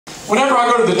Whenever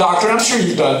I go to the doctor, and I'm sure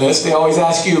you've done this, they always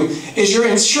ask you, is your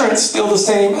insurance still the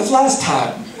same as last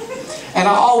time? And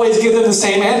I always give them the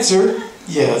same answer,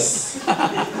 yes.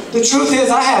 The truth is,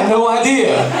 I have no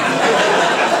idea.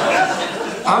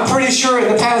 I'm pretty sure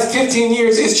in the past 15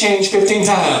 years it's changed 15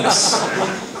 times.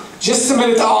 Just submit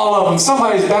it to all of them.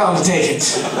 Somebody's bound to take it.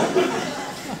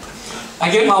 I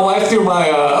get my wife through my,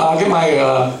 I get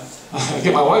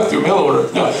my wife through mail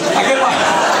order. No,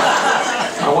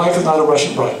 my wife is not a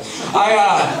Russian bride.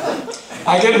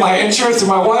 I get my insurance through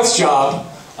my wife's job,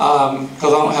 because I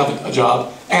don't have a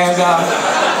job. And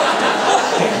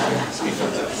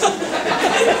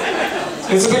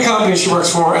it's a big company she works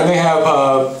for, and they have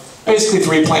basically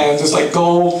 3 plans. It's like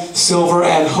gold, silver,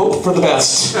 and hope for the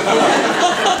best.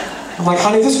 I'm like,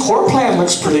 honey, this core plan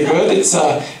looks pretty good. It's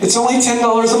only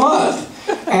 $10 a month.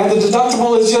 And the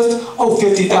deductible is just,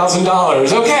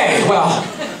 $50,000. Okay, well,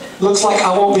 looks like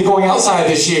I won't be going outside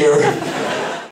this year.